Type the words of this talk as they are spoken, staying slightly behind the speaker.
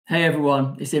Hey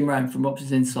everyone, it's Imran from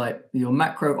Options Insight with your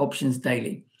macro options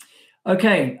daily.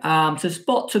 Okay, so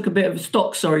stock took a bit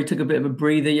of a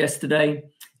breather yesterday.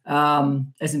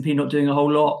 S&P not doing a whole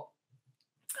lot,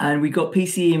 and we got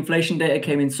PCE inflation data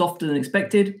came in softer than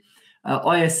expected.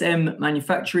 ISM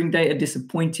manufacturing data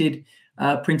disappointed,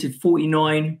 printed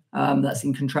 49. That's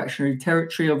in contractionary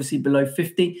territory, obviously below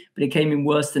 50, but it came in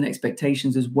worse than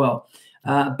expectations as well.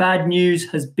 Bad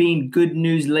news has been good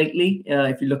news lately,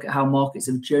 if you look at how markets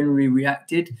have generally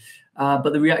reacted.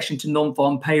 But the reaction to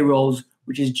non-farm payrolls,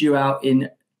 which is due out in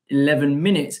 11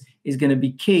 minutes, is going to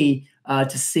be key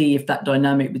to see if that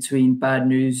dynamic between bad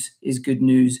news is good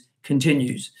news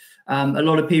continues. A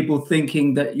lot of people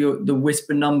thinking that the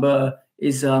whisper number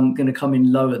is going to come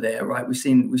in lower there, right? We've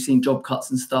seen job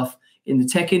cuts and stuff in the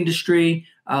tech industry.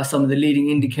 Some of the leading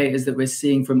indicators that we're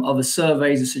seeing from other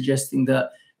surveys are suggesting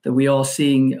that we are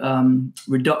seeing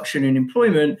reduction in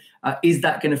employment. Is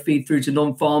that going to feed through to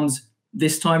non-farms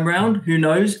this time round? Who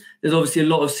knows? There's obviously a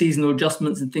lot of seasonal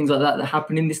adjustments and things like that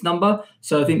happen in this number.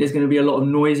 So I think there's going to be a lot of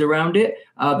noise around it.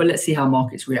 But let's see how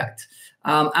markets react.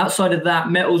 Outside of that,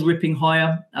 metals ripping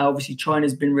higher. Obviously,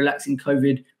 China's been relaxing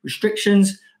COVID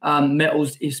restrictions.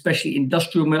 Metals, especially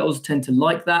industrial metals, tend to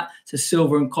like that. So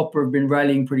silver and copper have been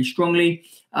rallying pretty strongly.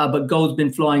 But gold's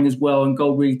been flying as well, and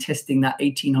gold really testing that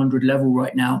 1800 level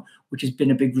right now, which has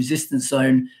been a big resistance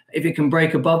zone. If it can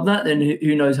break above that, then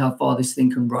who knows how far this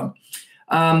thing can run.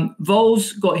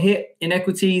 Vols got hit in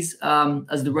equities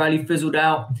as the rally fizzled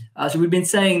out. So we've been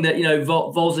saying that,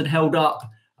 Vols had held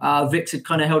up. VIX had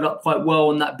kind of held up quite well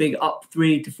on that big up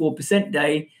 3 to 4%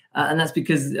 day. And that's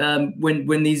because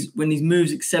when these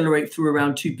moves accelerate through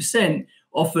around 2%,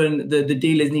 often the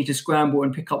dealers need to scramble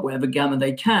and pick up whatever gamma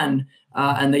they can.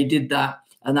 And they did that,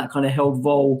 and that kind of held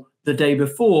vol the day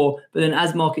before. But then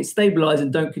as markets stabilize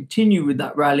and don't continue with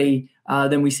that rally,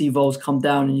 then we see vols come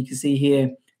down. And you can see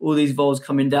here all these vols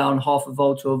coming down, half a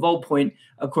vol to a vol point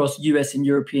across US and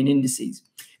European indices.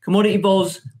 Commodity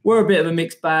vols were a bit of a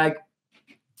mixed bag,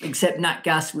 except nat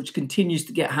gas, which continues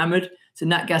to get hammered. So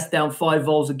nat gas down 5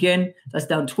 vols again. That's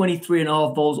down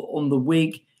 23.5 vols on the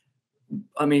week.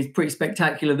 I mean, it's pretty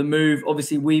spectacular, the move.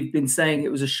 Obviously, we've been saying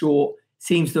it was a short.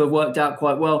 Seems to have worked out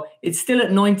quite well. It's still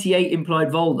at 98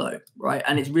 implied vol though, right?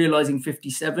 And it's realizing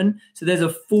 57. So there's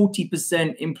a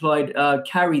 40% implied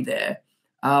carry there.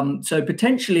 So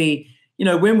potentially,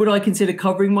 when would I consider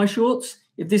covering my shorts?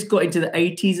 If this got into the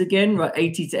 80s again, right,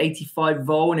 80 to 85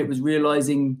 vol, and it was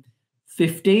realizing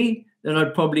 50, then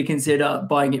I'd probably consider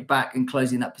buying it back and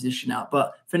closing that position out.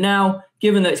 But for now,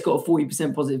 given that it's got a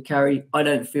 40% positive carry, I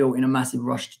don't feel in a massive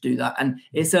rush to do that. And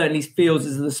it certainly feels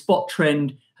as the spot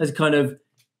trend has kind of,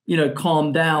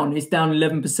 calmed down. It's down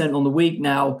 11% on the week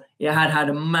now. It had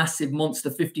a massive monster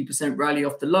 50% rally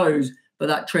off the lows, but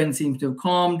that trend seems to have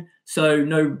calmed. So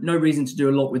no reason to do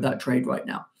a lot with that trade right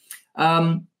now.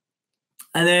 And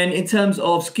then in terms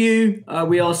of skew,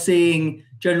 we are seeing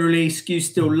generally skew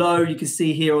still low. You can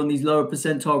see here on these lower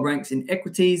percentile ranks in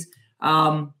equities.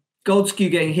 Gold skew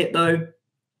getting hit though,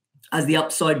 as the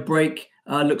upside break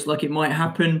looks like it might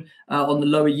happen on the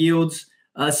lower yields.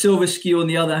 Silver skew, on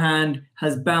the other hand,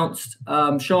 has bounced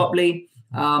sharply.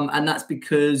 And that's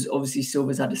because obviously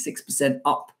silver's had a 6%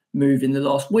 up move in the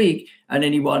last week. And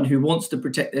anyone who wants to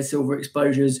protect their silver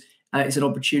exposures, it's an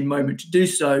opportune moment to do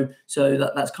so. So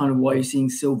that's kind of why you're seeing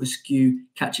silver skew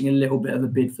catching a little bit of a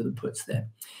bid for the puts there.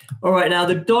 All right, now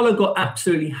the dollar got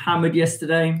absolutely hammered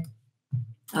yesterday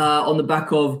on the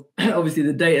back of obviously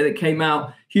the data that came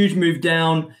out. Huge move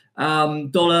down.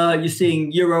 Dollar, you're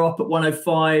seeing euro up at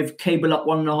 105, cable up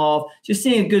 1.5. So you're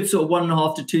seeing a good sort of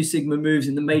 1.5 to 2 sigma moves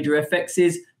in the major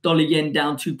FXs. Dollar yen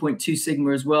down 2.2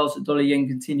 sigma as well. So dollar yen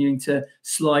continuing to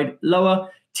slide lower.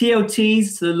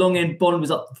 TLTs, so the long end bond was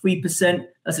up 3%.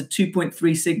 That's a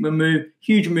 2.3 sigma move.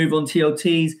 Huge move on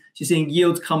TLTs. So you're seeing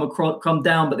yields come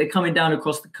down, but they're coming down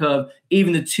across the curve.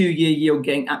 Even the 2-year yield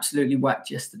getting absolutely whacked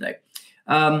yesterday.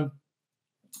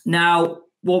 Now,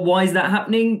 why is that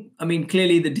happening? I mean,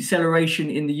 clearly the deceleration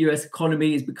in the US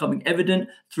economy is becoming evident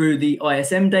through the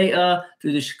ISM data,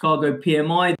 through the Chicago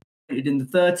PMI in the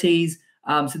 30s.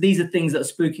 So these are things that are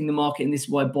spooking the market, and this is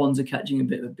why bonds are catching a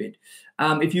bit of a bid.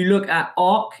 If you look at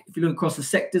ARK, if you look across the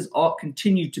sectors, ARK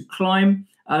continued to climb,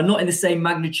 not in the same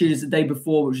magnitude as the day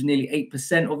before, which was nearly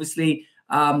 8%, obviously.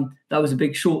 That was a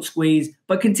big short squeeze,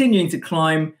 but continuing to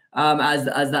climb as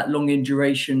that long in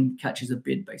duration catches a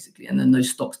bid, basically. And then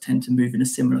those stocks tend to move in a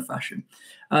similar fashion.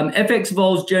 FX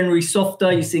vols generally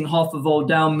softer. You're seeing half a vol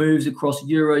down moves across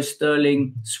euro,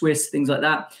 sterling, Swiss, things like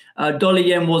that. Dollar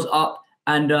yen was up,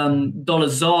 and dollar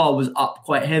ZAR was up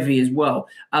quite heavy as well.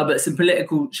 But some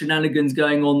political shenanigans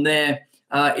going on there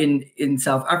in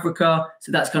South Africa.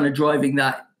 So that's kind of driving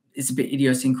that it's a bit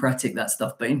idiosyncratic, that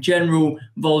stuff. But in general,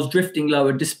 vol's drifting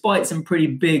lower despite some pretty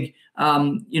big,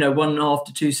 1.5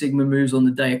 to 2 sigma moves on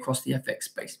the day across the FX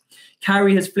space.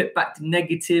 Carry has flipped back to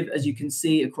negative, as you can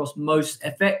see, across most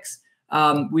FX.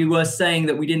 We were saying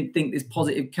that we didn't think this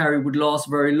positive carry would last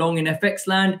very long in FX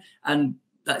land, and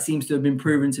that seems to have been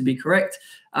proven to be correct.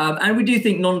 And we do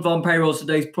think non-farm payrolls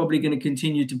today is probably going to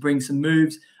continue to bring some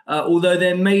moves, although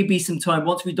there may be some time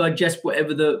once we digest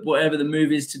whatever the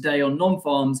move is today on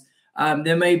non-farms.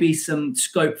 There may be some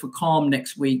scope for calm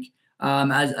next week,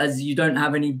 as you don't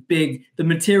have any the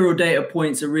material data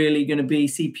points are really going to be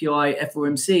CPI,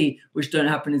 FOMC, which don't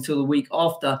happen until the week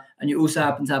after, and you also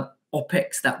happen to have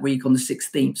OPEX that week on the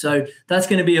 16th. So that's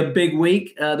going to be a big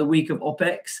week, the week of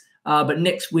OPEX. But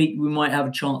next week, we might have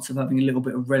a chance of having a little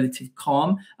bit of relative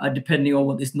calm, depending on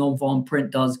what this non-farm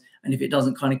print does and if it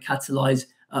doesn't kind of catalyze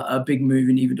a big move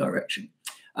in either direction.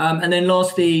 And then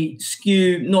lastly,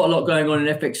 skew, not a lot going on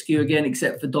in FX skew again,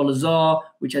 except for dollar ZAR,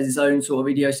 which has its own sort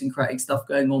of idiosyncratic stuff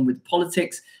going on with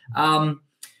politics.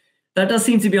 That does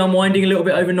seem to be unwinding a little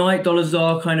bit overnight. Dollar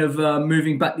ZAR kind of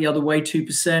moving back the other way,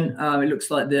 2%. It looks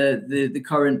like the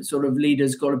current sort of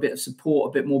leader's got a bit of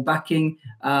support, a bit more backing,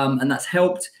 and that's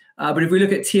helped. But if we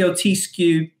look at TLT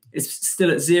skew, it's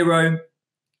still at 0.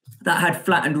 That had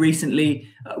flattened recently.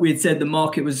 We had said the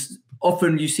market was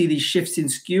often, you see these shifts in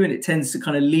skew and it tends to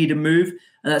kind of lead a move.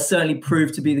 And that certainly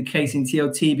proved to be the case in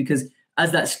TLT, because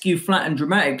as that skew flattened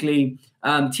dramatically,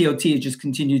 TLT has just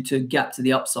continued to gap to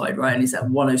the upside, right? And it's at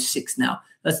 106 now.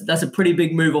 That's a pretty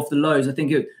big move off the lows. I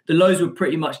think the lows were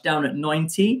pretty much down at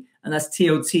 90, and that's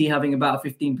TLT having about a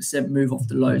 15% move off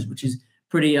the lows, which is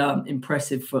pretty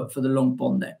impressive for the long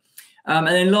bond there. And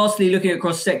then lastly, looking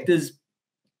across sectors,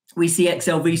 we see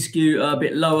XLV skew a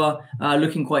bit lower,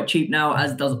 looking quite cheap now,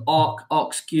 as does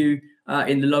ARC skew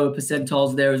in the lower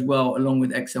percentiles there as well, along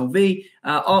with XLV.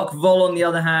 ARC vol, on the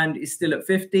other hand, is still at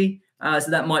 50.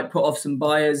 So that might put off some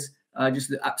buyers. Just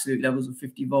the absolute levels of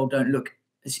 50 vol don't look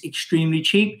extremely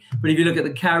cheap. But if you look at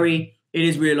the carry, it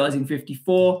is realizing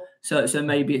 54. So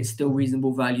maybe it's still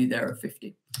reasonable value there at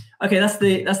 50. Okay, that's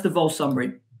the vol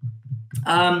summary.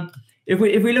 If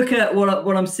we look at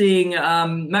what I'm seeing,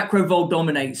 macro vol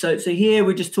dominate. So here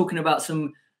we're just talking about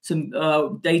some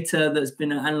data that's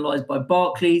been analyzed by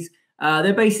Barclays.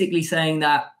 They're basically saying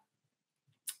that,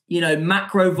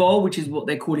 macro vol, which is what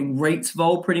they're calling rates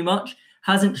vol, pretty much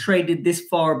hasn't traded this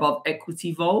far above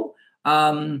equity vol,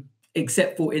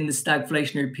 except for in the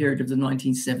stagflationary period of the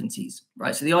 1970s,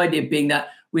 right? So the idea being that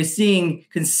we're seeing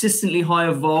consistently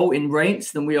higher vol in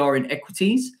rates than we are in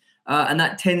equities. And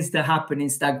that tends to happen in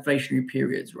stagflationary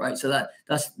periods, right? So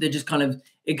they're just kind of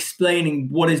explaining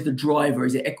what is the driver.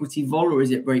 Is it equity vol or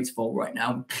is it rates vol right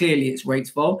now? Clearly, it's rates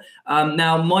vol.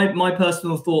 Now, my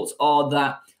personal thoughts are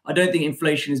that I don't think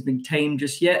inflation has been tamed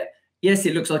just yet. Yes,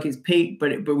 it looks like it's peaked,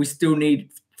 but we still need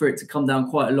for it to come down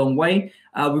quite a long way.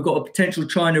 We've got a potential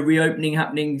China reopening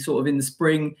happening sort of in the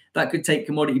spring. That could take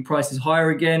commodity prices higher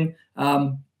again.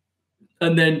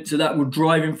 And then, so that would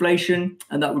drive inflation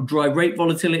and that would drive rate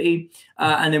volatility.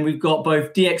 And then we've got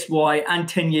both DXY and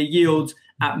 10-year yields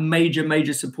at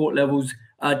major support levels.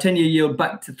 10-year yield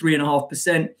back to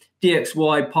 3.5%.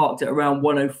 DXY parked at around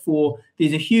 104.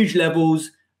 These are huge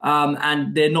levels,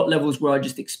 and they're not levels where I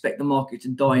just expect the market to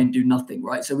die and do nothing,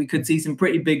 right? So we could see some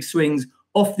pretty big swings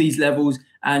off these levels.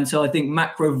 And so I think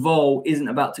macro vol isn't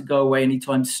about to go away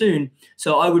anytime soon.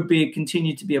 So I would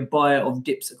continue to be a buyer of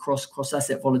dips across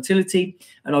cross-asset volatility.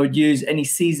 And I would use any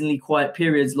seasonally quiet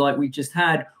periods like we just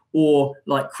had, or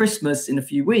like Christmas in a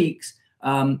few weeks,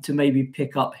 to maybe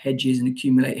pick up hedges and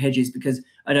accumulate hedges, because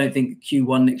I don't think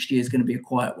Q1 next year is going to be a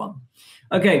quiet one.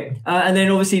 Okay, and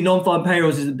then obviously non-farm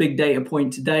payrolls is a big data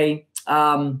point today.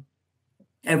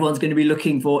 Everyone's going to be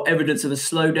looking for evidence of a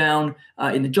slowdown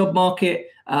in the job market,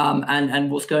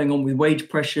 and what's going on with wage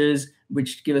pressures,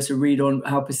 which give us a read on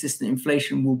how persistent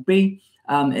inflation will be,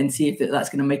 and see if that's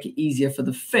going to make it easier for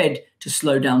the Fed to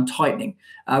slow down tightening.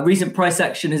 Recent price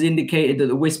action has indicated that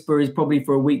the whisper is probably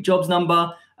for a weak jobs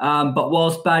number, but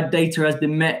whilst bad data has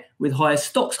been met with higher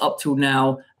stocks up till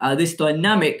now, this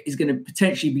dynamic is going to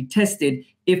potentially be tested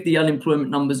if the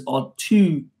unemployment numbers are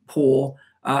too poor.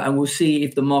 And we'll see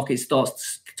if the market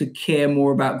starts to care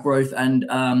more about growth and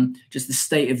just the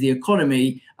state of the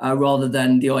economy, rather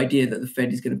than the idea that the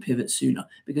Fed is going to pivot sooner,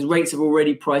 because rates have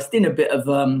already priced in a bit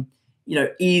of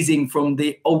easing from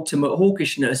the ultimate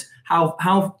hawkishness.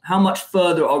 How much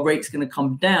further are rates going to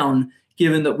come down,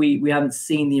 given that we haven't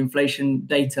seen the inflation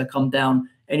data come down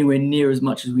anywhere near as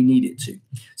much as we need it to?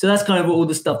 So that's kind of all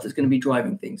the stuff that's going to be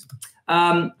driving things.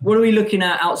 What are we looking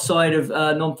at outside of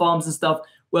non-farms and stuff?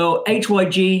 Well,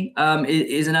 HYG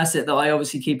is an asset that I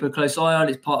obviously keep a close eye on.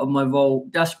 It's part of my vol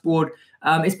dashboard.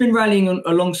 It's been rallying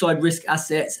alongside risk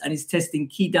assets and is testing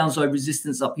key downside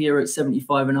resistance up here at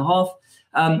 75.5.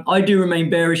 I do remain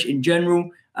bearish in general.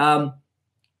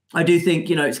 I do think,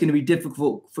 it's going to be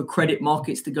difficult for credit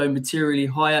markets to go materially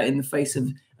higher in the face of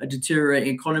a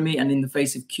deteriorating economy and in the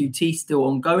face of QT still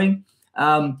ongoing.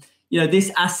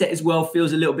 This asset as well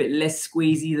feels a little bit less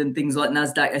squeezy than things like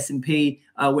NASDAQ, S&P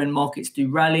when markets do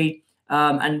rally.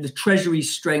 And the treasury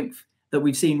strength that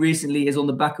we've seen recently is on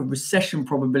the back of recession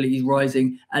probabilities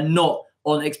rising and not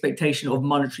on expectation of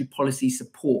monetary policy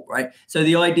support, right? So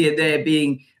the idea there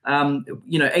being,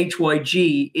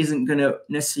 HYG isn't going to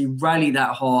necessarily rally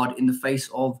that hard in the face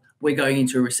of we're going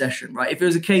into a recession, right? If it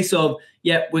was a case of,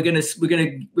 we're gonna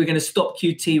stop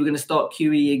QT, we're gonna start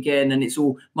QE again, and it's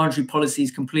all monetary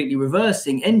policies completely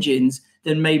reversing engines,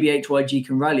 then maybe HYG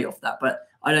can rally off that. But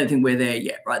I don't think we're there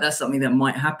yet, right? That's something that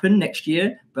might happen next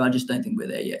year, but I just don't think we're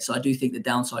there yet. So I do think the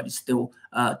downside is still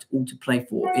all to play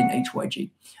for in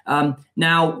HYG.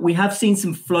 Now, we have seen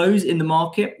some flows in the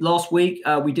market. Last week,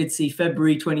 we did see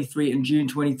February 23 and June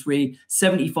 23,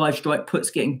 75 strike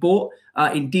puts getting bought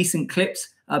in decent clips.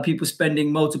 People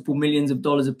spending multiple millions of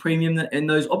dollars of premium in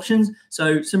those options.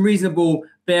 So some reasonable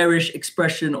bearish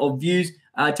expression of views,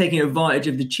 taking advantage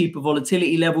of the cheaper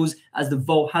volatility levels as the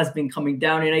vol has been coming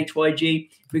down in HYG.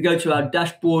 If we go to our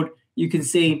dashboard, you can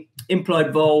see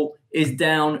implied vol is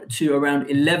down to around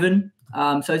 11.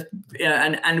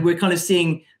 And we're kind of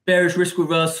seeing bearish risk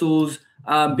reversals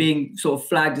being sort of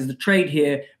flagged as the trade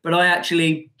here. But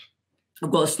I've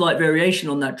got a slight variation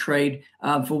on that trade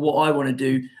for what I want to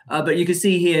do. But you can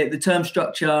see here the term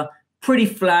structure pretty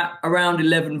flat around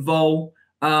 11 vol.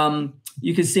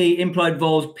 You can see implied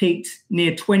vols peaked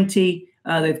near 20.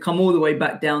 They've come all the way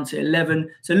back down to 11.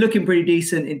 So looking pretty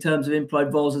decent in terms of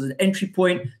implied vols as an entry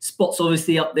point. Spots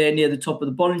obviously up there near the top of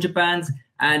the Bollinger Bands.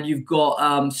 And you've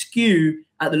got skew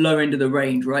at the lower end of the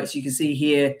range, right? So you can see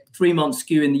here, 3-month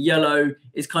skew in the yellow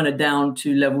is kind of down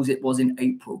to levels it was in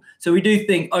April. So we do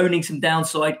think owning some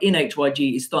downside in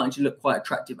HYG is starting to look quite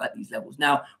attractive at these levels.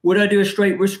 Now, would I do a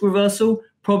straight risk reversal?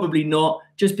 Probably not,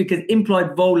 just because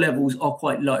implied vol levels are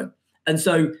quite low. And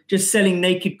so just selling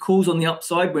naked calls on the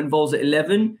upside when vol's at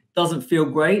 11 doesn't feel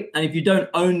great. And if you don't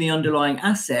own the underlying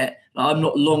asset, like I'm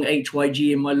not long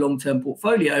HYG in my long-term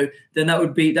portfolio, then that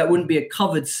wouldn't be a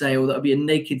covered sale. That would be a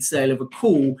naked sale of a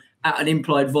call at an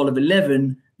implied vol of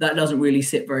 11. That doesn't really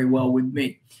sit very well with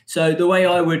me. So the way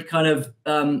I would kind of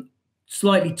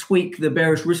slightly tweak the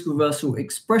bearish risk reversal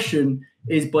expression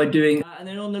is by doing, and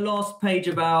then on the last page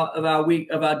of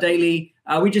our daily,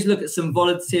 we just look at some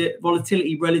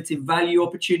volatility relative value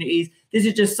opportunities. This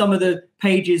is just some of the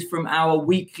pages from our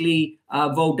weekly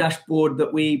vol dashboard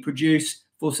that we produce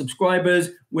for subscribers,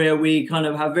 where we kind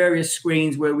of have various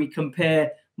screens where we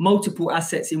compare multiple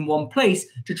assets in one place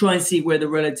to try and see where the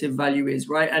relative value is,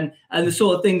 right? And the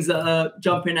sort of things that are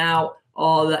jumping out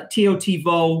are that TLT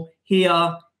vol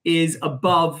here is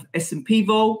above S&P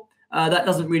vol. That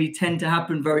doesn't really tend to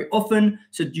happen very often,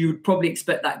 so you would probably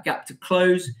expect that gap to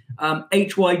close.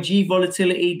 HYG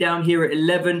volatility down here at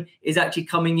 11 is actually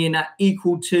coming in at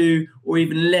equal to or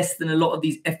even less than a lot of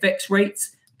these FX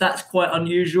rates. That's quite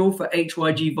unusual for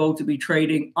HYG vol to be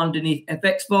trading underneath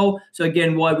FX vol. So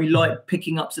again, why we like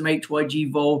picking up some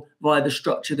HYG vol via the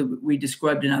structure that we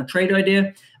described in our trade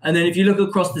idea. And then if you look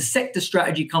across the sector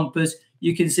strategy compass,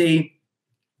 you can see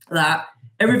that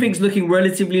everything's looking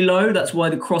relatively low. That's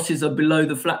why the crosses are below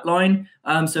the flat line.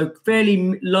 So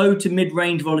fairly low to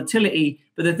mid-range volatility.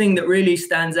 But the thing that really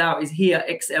stands out is here,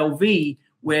 XLV,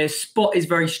 where spot is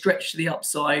very stretched to the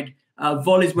upside.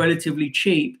 Vol is relatively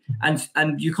cheap,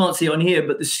 and you can't see on here,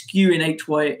 but the skew in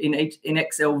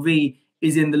XLV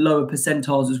is in the lower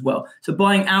percentiles as well. So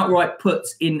buying outright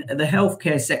puts in the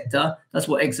healthcare sector, that's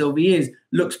what XLV is,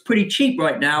 looks pretty cheap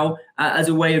right now as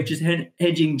a way of just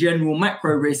hedging general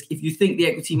macro risk. If you think the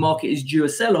equity market is due a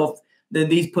sell-off, then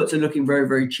these puts are looking very,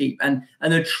 very cheap. And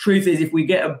the truth is, if we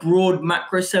get a broad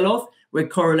macro sell-off where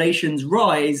correlations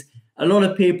rise, a lot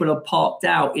of people are parked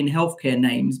out in healthcare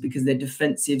names because they're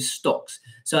defensive stocks.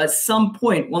 So at some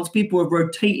point, once people have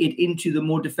rotated into the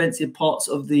more defensive parts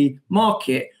of the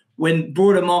market, when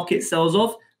broader market sells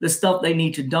off, the stuff they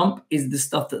need to dump is the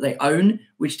stuff that they own,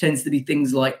 which tends to be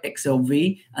things like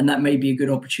XLV. And that may be a good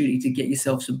opportunity to get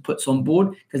yourself some puts on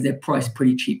board because they're priced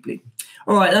pretty cheaply.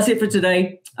 All right, that's it for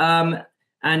today. And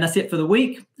that's it for the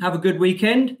week. Have a good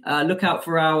weekend. Look out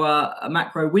for our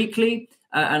macro weekly,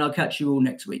 and I'll catch you all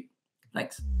next week.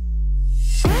 Thanks.